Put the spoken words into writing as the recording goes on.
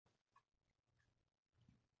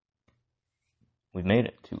We made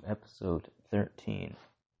it to episode 13.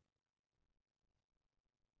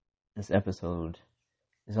 This episode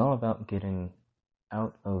is all about getting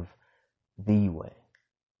out of the way.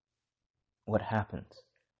 What happens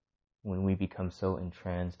when we become so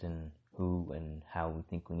entranced in who and how we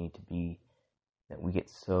think we need to be that we get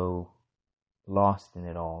so lost in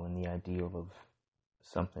it all, in the ideal of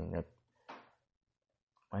something that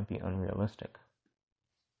might be unrealistic.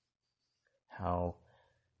 How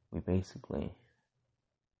we basically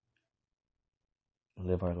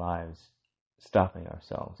live our lives stopping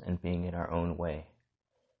ourselves and being in our own way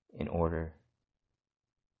in order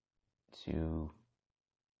to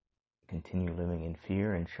continue living in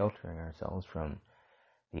fear and sheltering ourselves from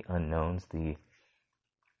the unknowns, the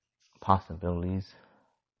possibilities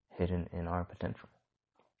hidden in our potential.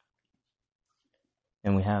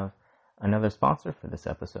 And we have another sponsor for this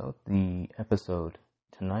episode. The episode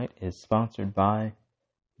tonight is sponsored by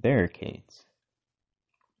Barricades.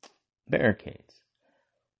 Barricades.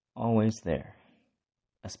 Always there.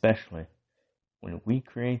 Especially when we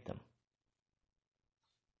create them.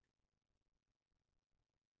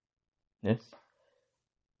 This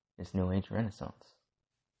is New Age Renaissance.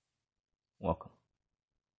 Welcome.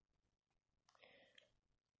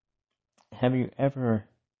 Have you ever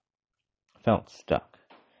felt stuck?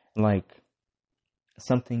 Like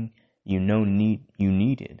something you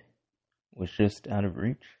needed was just out of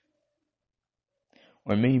reach?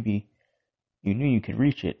 Or maybe you knew you could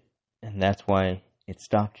reach it, and that's why it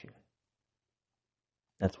stopped you.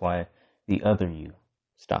 That's why the other you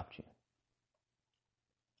stopped you.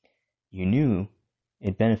 You knew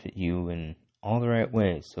it'd benefit you in all the right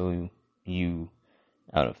ways, so you,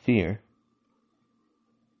 out of fear,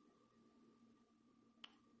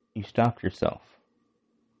 you stopped yourself.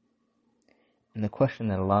 And the question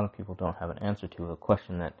that a lot of people don't have an answer to, a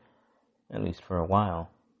question that, at least for a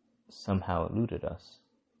while, somehow eluded us,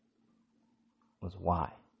 was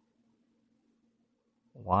why?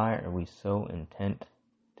 Why are we so intent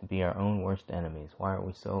to be our own worst enemies? Why are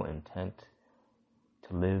we so intent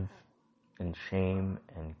to live in shame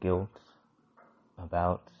and guilt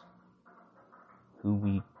about who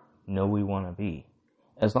we know we want to be?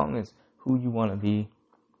 As long as who you want to be,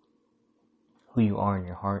 who you are in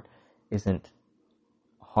your heart, isn't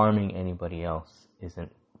harming anybody else,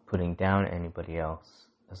 isn't putting down anybody else,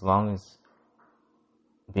 as long as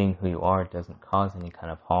being who you are doesn't cause any kind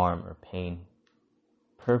of harm or pain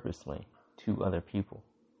purposely to other people,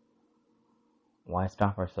 why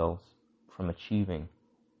stop ourselves from achieving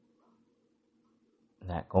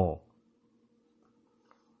that goal?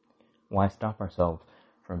 Why stop ourselves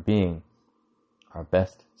from being our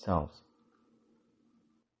best selves?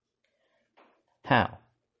 How?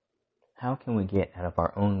 How can we get out of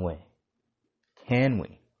our own way? Can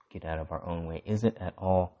we get out of our own way? Is it at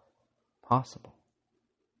all possible?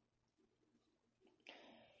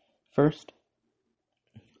 First,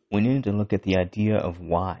 we need to look at the idea of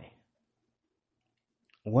why.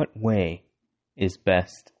 What way is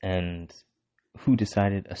best, and who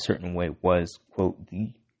decided a certain way was, quote,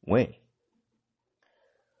 the way?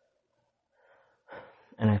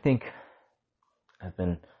 And I think I've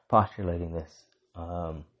been postulating this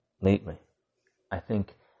lately. I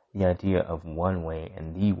think the idea of one way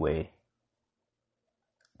and the way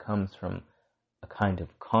comes from a kind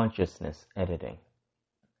of consciousness editing,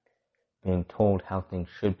 being told how things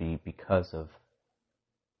should be because of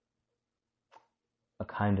a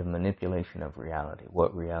kind of manipulation of reality,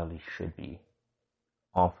 what reality should be,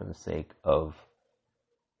 all for the sake of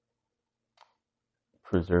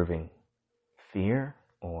preserving fear,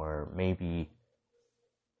 or maybe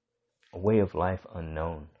a way of life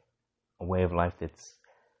unknown, a way of life that's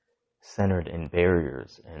centered in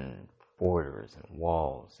barriers and borders and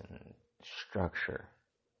walls and structure,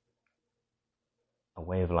 a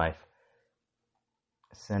way of life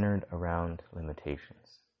centered around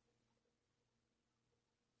limitations.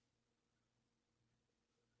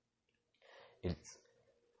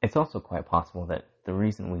 It's also quite possible that the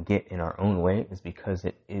reason we get in our own way is because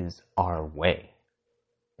it is our way.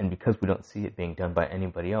 And because we don't see it being done by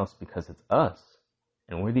anybody else, because it's us,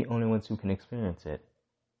 and we're the only ones who can experience it,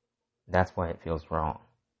 that's why it feels wrong.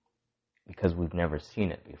 Because we've never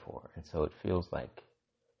seen it before, and so it feels like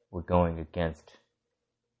we're going against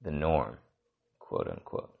the norm, quote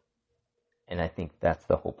unquote. And I think that's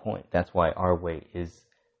the whole point. That's why our way is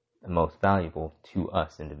the most valuable to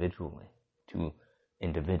us individually, to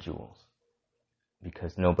individuals,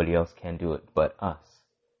 because nobody else can do it but us.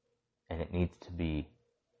 And it needs to be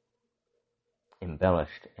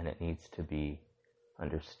embellished, and it needs to be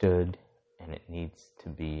understood, and it needs to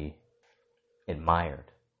be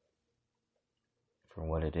admired for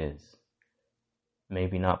what it is.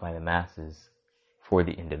 maybe not by the masses for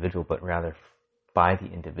the individual, but rather by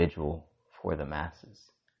the individual for the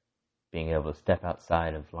masses. Being able to step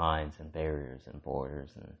outside of lines and barriers and borders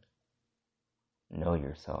and know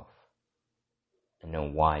yourself and know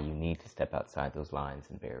why you need to step outside those lines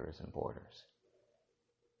and barriers and borders.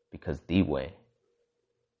 Because the way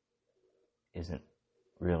isn't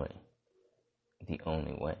really the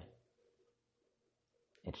only way.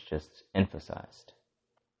 It's just emphasized.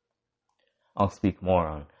 I'll speak more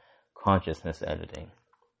on consciousness editing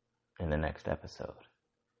in the next episode.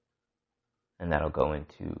 And that'll go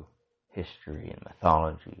into history and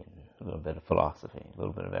mythology and a little bit of philosophy, a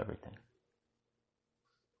little bit of everything.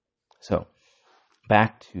 So,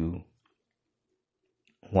 back to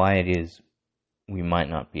why it is we might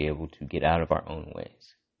not be able to get out of our own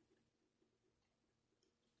ways.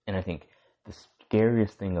 And I think the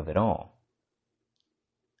scariest thing of it all,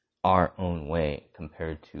 our own way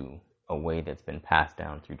compared to a way that's been passed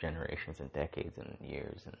down through generations and decades and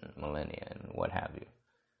years and millennia and what have you,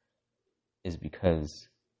 is because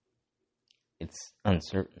it's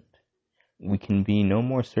uncertain. We can be no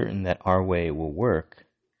more certain that our way will work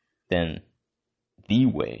than the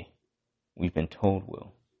way we've been told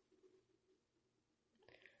will.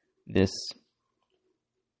 This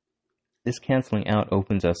canceling out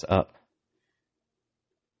opens us up.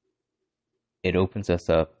 It opens us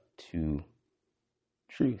up to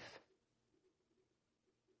truth.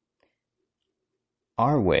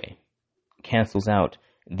 Our way cancels out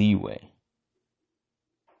the way.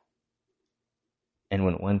 And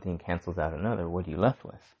when one thing cancels out another, what are you left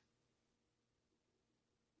with?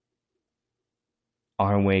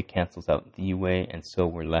 Our way cancels out the way, and so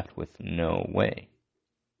we're left with no way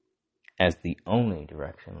as the only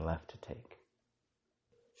direction left to take.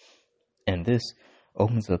 And this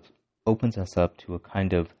opens us up to a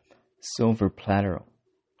kind of silver platter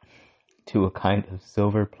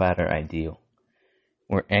ideal,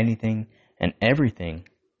 where anything and everything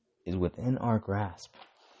is within our grasp.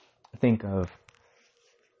 Think of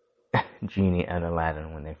Genie and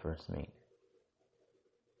Aladdin when they first meet.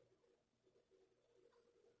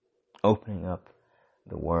 Opening up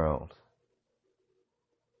the world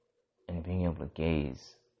and being able to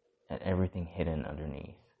gaze at everything hidden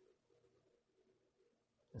underneath.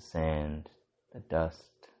 The sand, the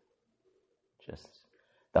dust, just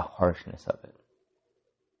the harshness of it.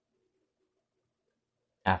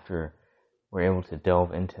 After we're able to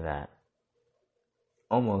delve into that,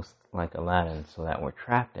 almost like Aladdin, so that we're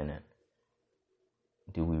trapped in it,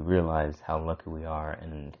 do we realize how lucky we are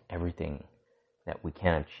and everything that we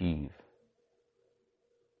can achieve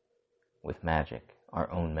with magic,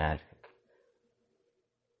 our own magic.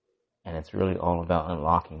 And it's really all about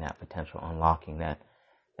unlocking that potential, unlocking that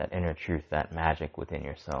inner truth, that magic within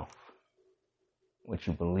yourself, which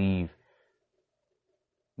you believe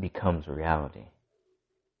becomes reality.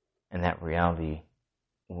 And that reality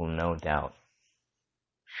will no doubt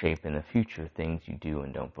shape in the future things you do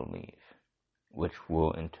and don't believe, which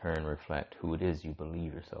will in turn reflect who it is you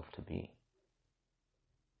believe yourself to be.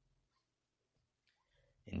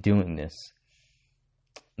 In doing this,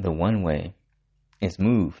 the one way is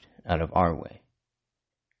moved out of our way.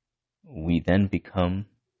 We then become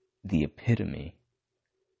the epitome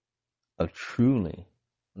of truly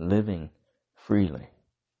living freely.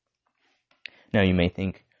 Now you may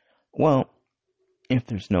think, well, if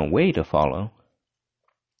there's no way to follow,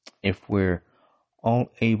 if we're all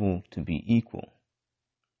able to be equal,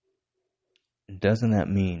 doesn't that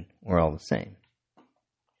mean we're all the same?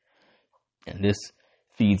 And this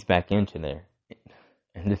feeds back into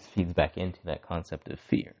that concept of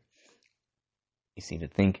fear. You see, to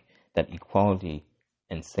think that equality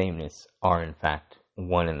and sameness are in fact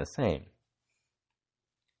one and the same.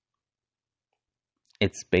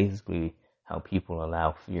 It's basically how people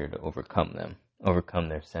allow fear to overcome them, overcome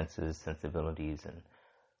their senses, sensibilities, and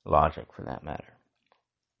logic for that matter.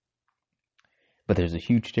 But there's a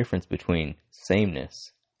huge difference between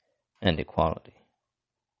sameness and equality.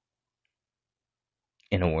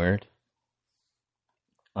 In a word,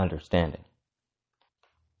 understanding.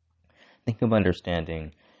 Think of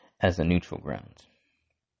understanding as a neutral ground.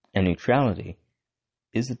 And neutrality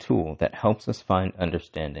is a tool that helps us find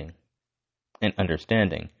understanding. And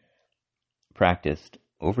understanding, practiced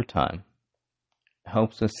over time,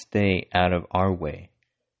 helps us stay out of our way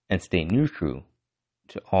and stay neutral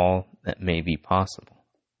to all that may be possible.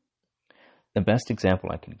 The best example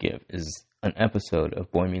I could give is an episode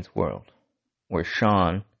of Boy Meets World, where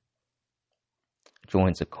Sean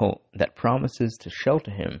joins a cult that promises to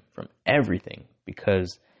shelter him from everything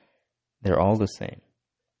because they're all the same.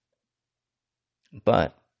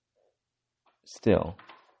 But still,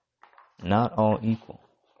 not all equal.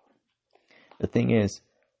 The thing is,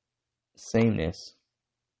 sameness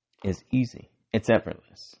is easy. It's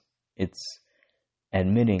effortless. It's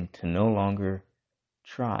admitting to no longer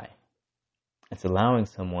try. It's allowing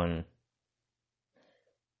someone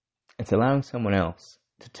else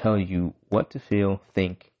to tell you what to feel,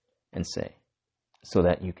 think, and say so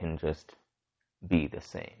that you can just be the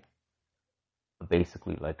same.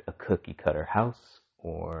 Basically like a cookie cutter house,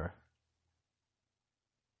 or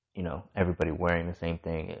everybody wearing the same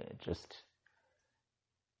thing.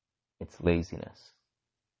 It's laziness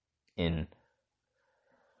in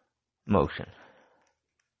motion.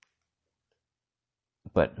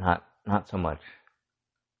 But not so much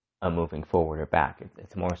a moving forward or back.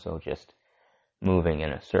 It's more so just moving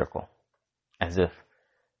in a circle, as if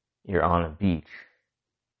you're on a beach,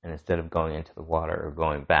 and instead of going into the water or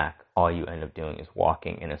going back, all you end up doing is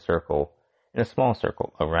walking in a circle, in a small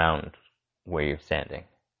circle around where you're standing.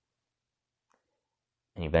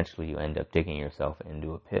 And eventually you end up digging yourself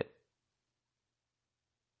into a pit.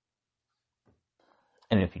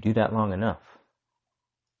 And if you do that long enough,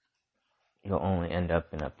 you'll only end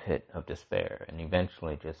up in a pit of despair, and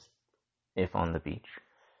eventually just, if on the beach,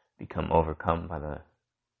 become overcome by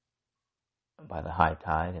the high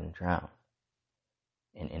tide and drown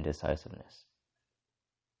in indecisiveness.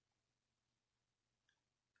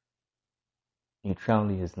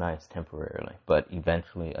 Neutrality is nice temporarily, but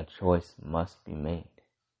eventually a choice must be made.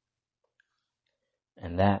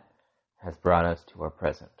 And that has brought us to our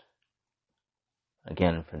present.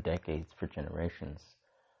 Again, for decades, for generations,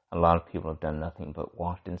 a lot of people have done nothing but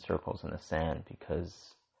walked in circles in the sand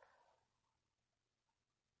because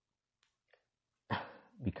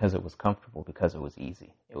it was comfortable, because it was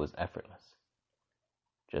easy, it was effortless.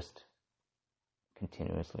 Just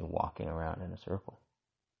continuously walking around in a circle.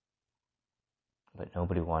 But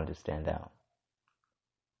nobody wanted to stand out.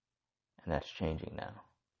 And that's changing now.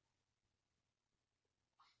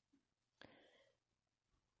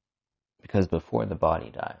 Because before the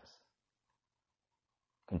body dies,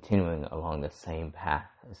 continuing along the same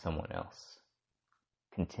path as someone else,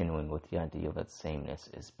 continuing with the ideal that sameness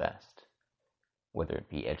is best, whether it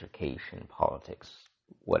be education, politics,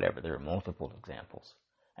 whatever. There are multiple examples.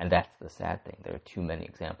 And that's the sad thing. There are too many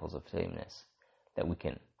examples of sameness that we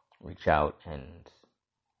can reach out and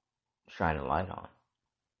shine a light on.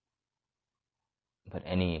 But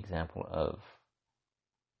any example of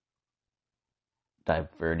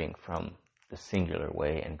diverting from the singular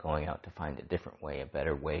way and going out to find a different way, a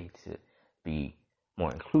better way to be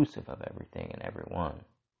more inclusive of everything and everyone,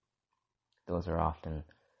 those are often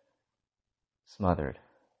smothered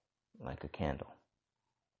like a candle.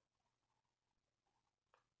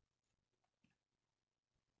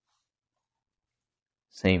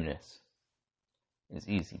 Sameness is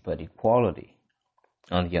easy, but equality,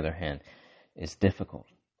 on the other hand, is difficult,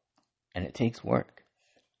 and it takes work.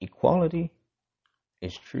 Equality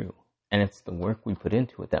is true, and it's the work we put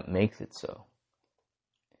into it that makes it so.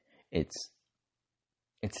 It's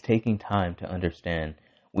taking time to understand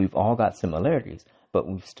we've all got similarities, but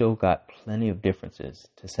we've still got plenty of differences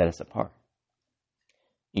to set us apart.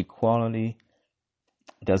 Equality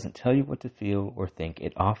doesn't tell you what to feel or think.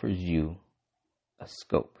 It offers you a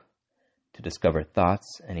scope to discover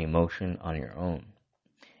thoughts and emotion on your own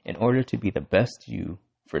in order to be the best you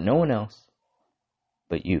for no one else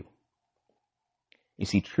but you. You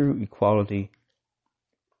see, true equality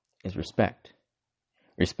is respect.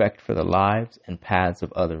 Respect for the lives and paths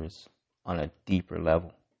of others on a deeper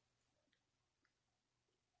level.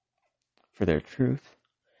 For their truth,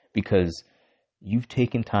 because you've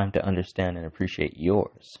taken time to understand and appreciate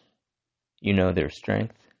yours. You know their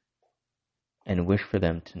strength and wish for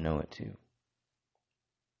them to know it too.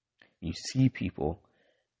 You see people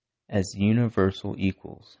as universal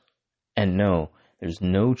equals and know there's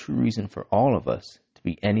no true reason for all of us to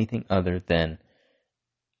be anything other than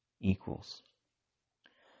equals.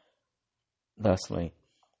 Thusly,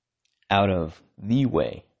 out of the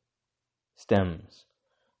way stems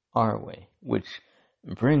our way, which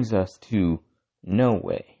brings us to no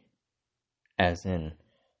way, as in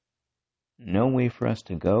no way for us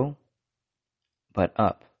to go, but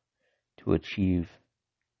up to achieve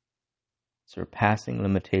surpassing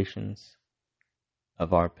limitations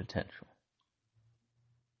of our potential.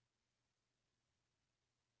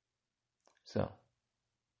 So,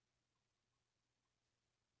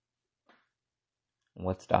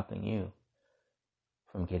 what's stopping you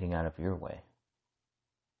from getting out of your way?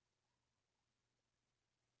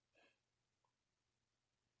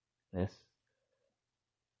 This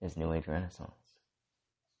is New Age Renaissance.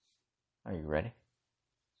 Are you ready?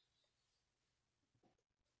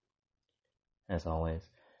 As always,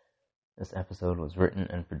 This episode was written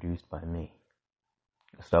and produced by me,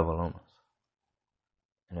 Gustavo Lomas.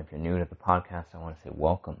 And if you're new to the podcast, I want to say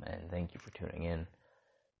welcome and thank you for tuning in.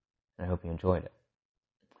 And I hope you enjoyed it.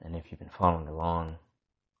 And if you've been following along,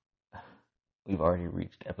 we've already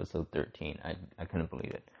reached episode 13. I couldn't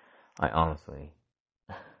believe it. I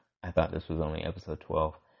thought this was only episode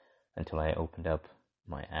 12 until I opened up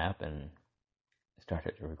my app and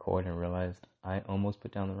started to record and realized I almost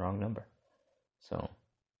put down the wrong number. So,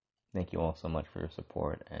 thank you all so much for your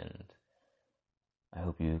support, and I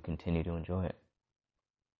hope you continue to enjoy it.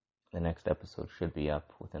 The next episode should be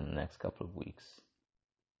up within the next couple of weeks.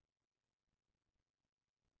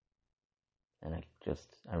 And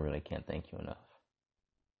I really can't thank you enough.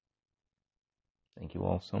 Thank you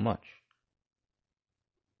all so much.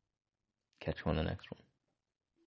 Catch you on the next one.